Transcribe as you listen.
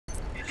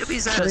You'll be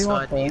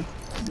satisfied, dude.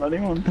 Not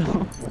even.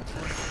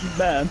 He's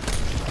bad.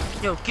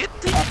 Yo, get,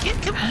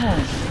 come on.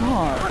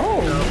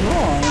 Oh,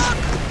 God.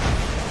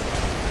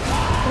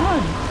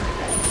 God.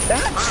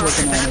 That's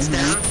looking at him.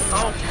 Down.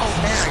 Oh,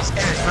 Aries,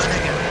 my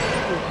nigga.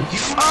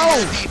 You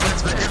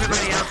defense, but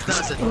everybody else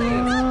doesn't.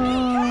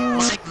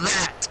 Like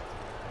that.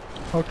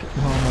 Okay.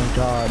 Oh my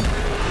God.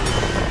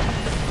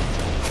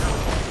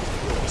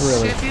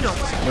 Really? See if you don't.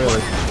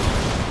 Really?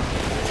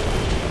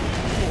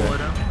 What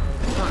up?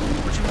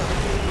 What you want?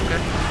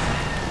 Okay.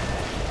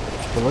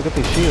 But look at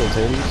these shields,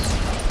 Hades.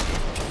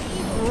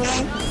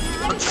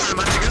 I'm trying,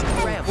 my nigga.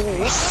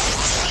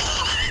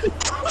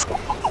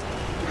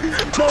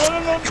 No,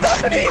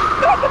 Stephanie!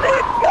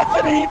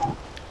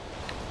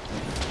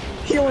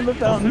 Healing the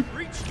fountain.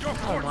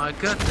 Oh my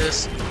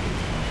goodness.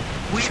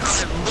 We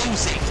are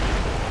losing.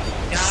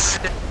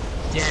 God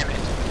damn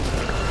it.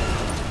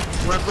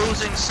 We're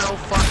losing so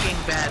fucking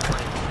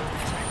badly.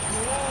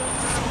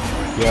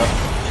 Yep.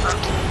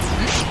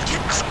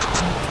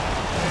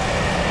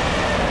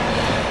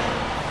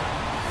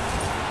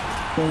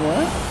 For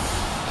what?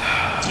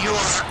 You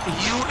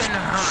and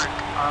Herc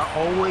are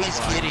always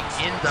getting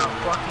in the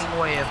fucking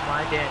way of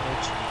my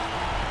damage.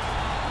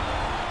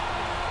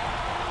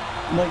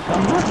 Like,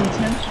 I'm not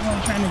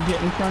intentionally trying to get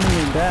in front of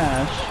your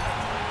dash.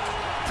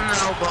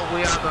 No, but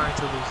we are going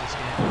to lose this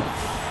game.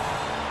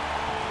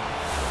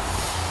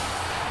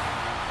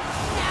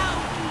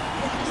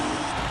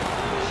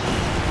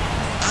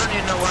 I don't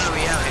even know why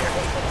we out here.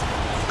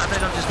 I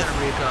think I'm just gonna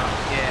recall.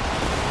 Yeah.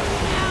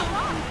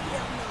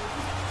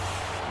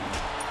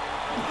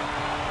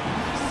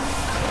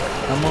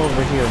 I'm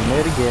over here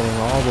mitigating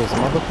all this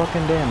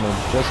motherfucking damage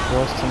just for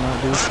us to not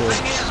do The shit.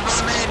 thing is,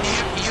 my man,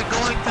 you're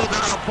going through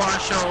the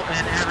partial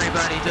and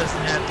everybody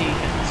doesn't have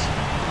defense.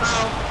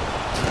 So,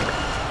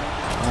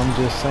 I'm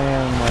just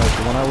saying, like,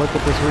 when I look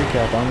at this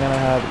recap, I'm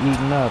gonna have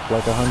eaten up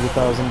like 100,000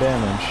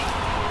 damage.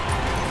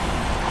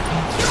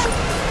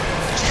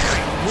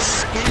 Jerry,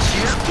 where is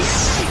your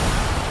PC?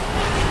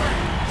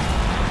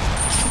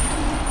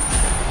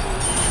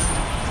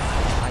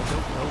 I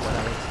don't know what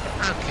I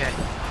expect. Okay.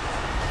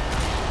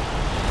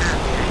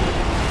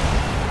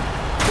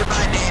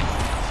 Goodbye, Nate.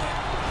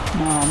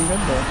 No, I'm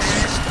good though.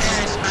 Yes.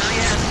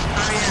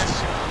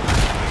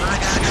 I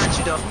got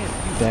you though.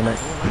 Damn it.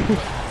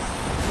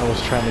 I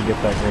was trying to get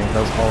that green.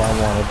 That was all I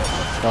wanted.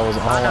 That was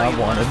all I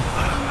wanted.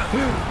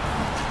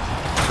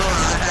 So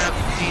I have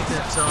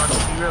defense on.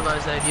 You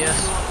realize that, yes?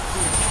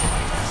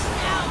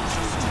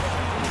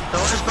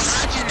 Door's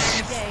behind you,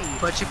 Nate.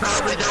 But you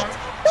probably don't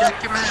check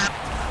your map.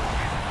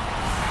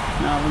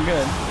 No, we're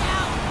good.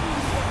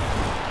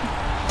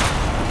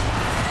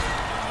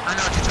 I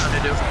know what you're trying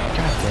to do.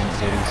 God damn it,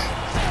 Hades.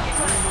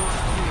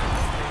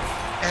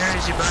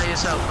 Aries, you're by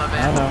yourself, my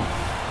man. I know.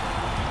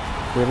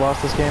 We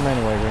lost this game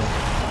anyway, Green.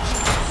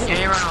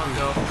 Get around,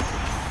 go.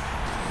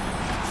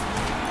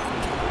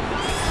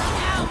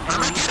 I'm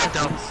gonna get it,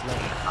 though.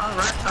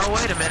 Alright. Oh,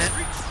 wait a minute.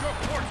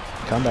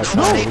 Come back.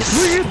 No!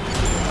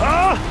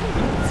 Ah!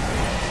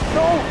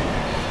 No!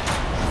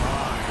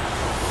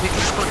 Be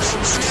careful,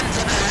 don't run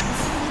into that.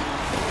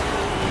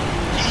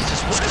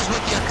 Jesus, what is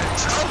with your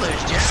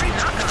controllers, Jerry?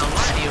 Not gonna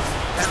lie to you.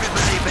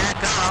 Everybody back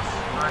off.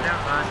 Oh,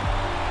 never mind.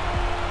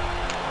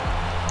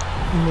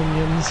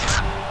 Minions.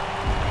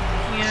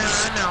 Yeah,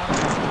 I know.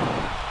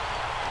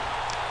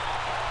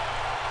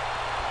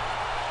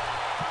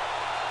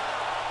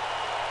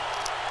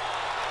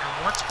 And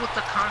what's with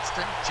the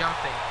constant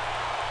jumping?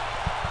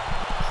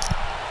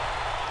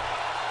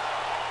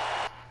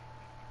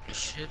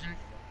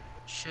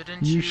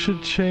 Shouldn't you... You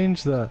should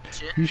change that.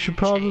 You should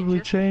probably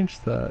change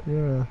that,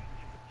 yeah.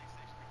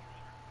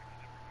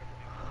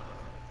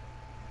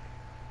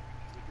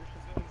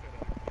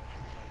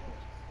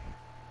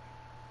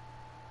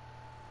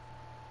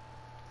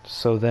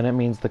 So then it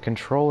means the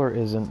controller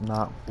isn't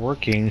not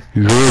working.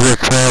 You're the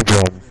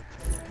problem.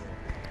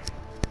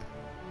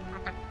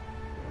 Okay.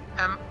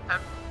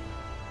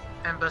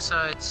 And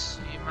besides,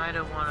 you might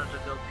have wanted to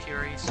go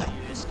Fury so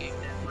you escaped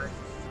that red.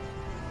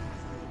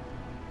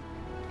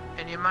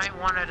 And you might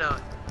wanted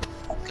to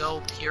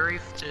go Fury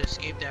to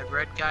escape that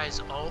red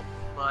guy's ult,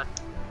 but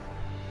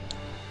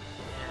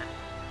yeah.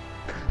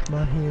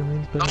 My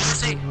healing's better. Oh, I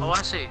see. Oh,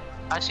 I see.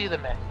 I see the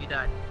man. He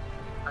died.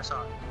 I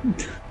saw it.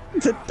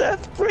 The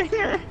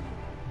Deathbringer!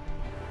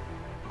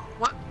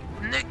 What?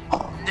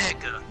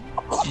 Nigga.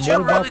 Did What you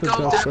about really the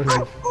go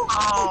Deathbringer?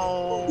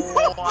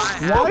 Oh, I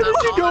have Why to did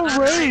you call go it a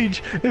Rage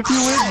if you went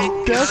night.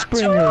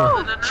 Deathbringer?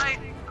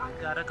 I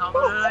gotta call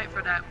it a night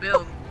for that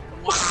build.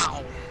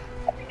 Wow.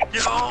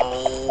 Yo.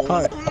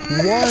 Alright,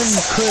 one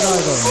crit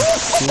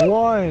item.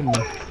 One.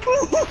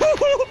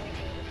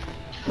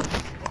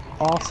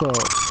 Also,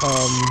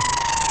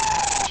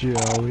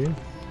 Joey.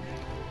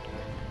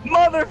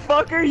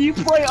 Motherfucker, you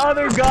play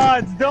other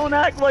gods! Don't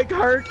act like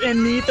Herc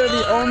and Neath are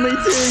the only two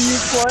you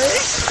play!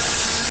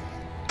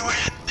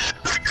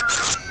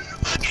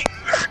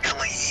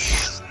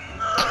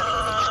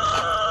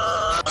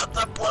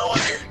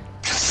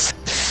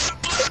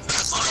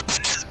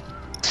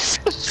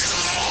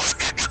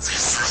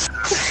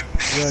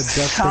 God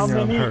Death How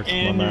finger on many Hurts,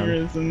 my man.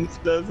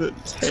 aneurysms does it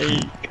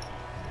take?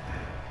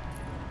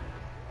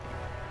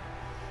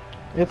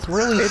 It's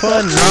really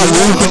fun not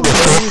losing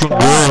the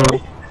fucking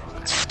game.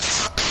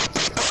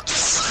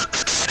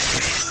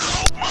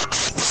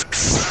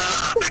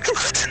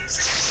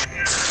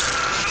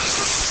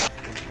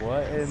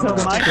 What in So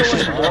the Michael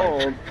fuck? and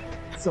Gold.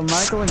 So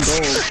Michael and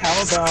Gold.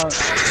 How about?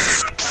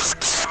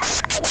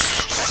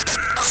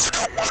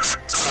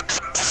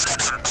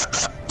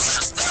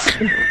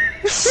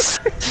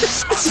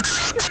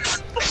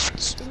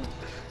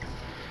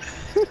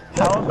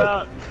 How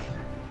about?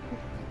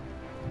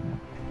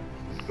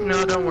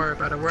 No, don't worry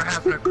about it. We're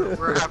having a group.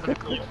 We're having a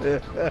group.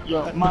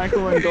 Yo,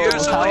 Michael and Gold.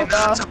 Usually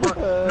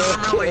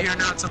normally you're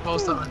not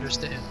supposed to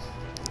understand.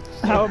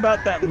 How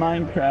about that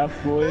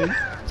Minecraft, boys?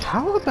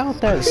 How about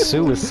that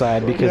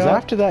suicide? Because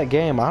after that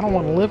game, I don't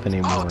want to live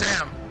anymore. Oh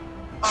damn.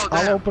 Oh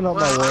damn. I'll open up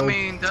my well, I road.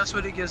 mean, that's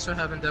what he gets for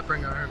having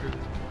Deathbringer everything.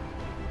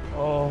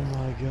 Oh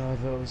my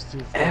god, that was too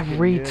fucking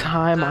Every good.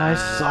 time I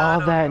saw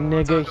that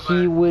nigga,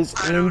 he was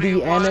in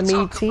the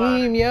enemy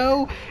team,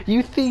 yo.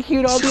 You think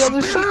he'd on the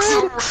other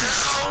side?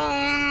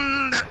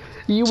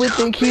 You would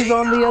think he's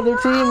on the other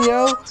team,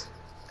 yo.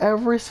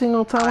 Every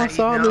single time I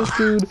saw this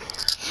dude.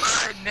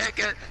 My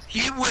nigga,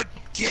 he would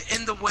get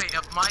in the way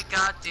of my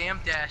goddamn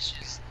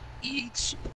dashes. Each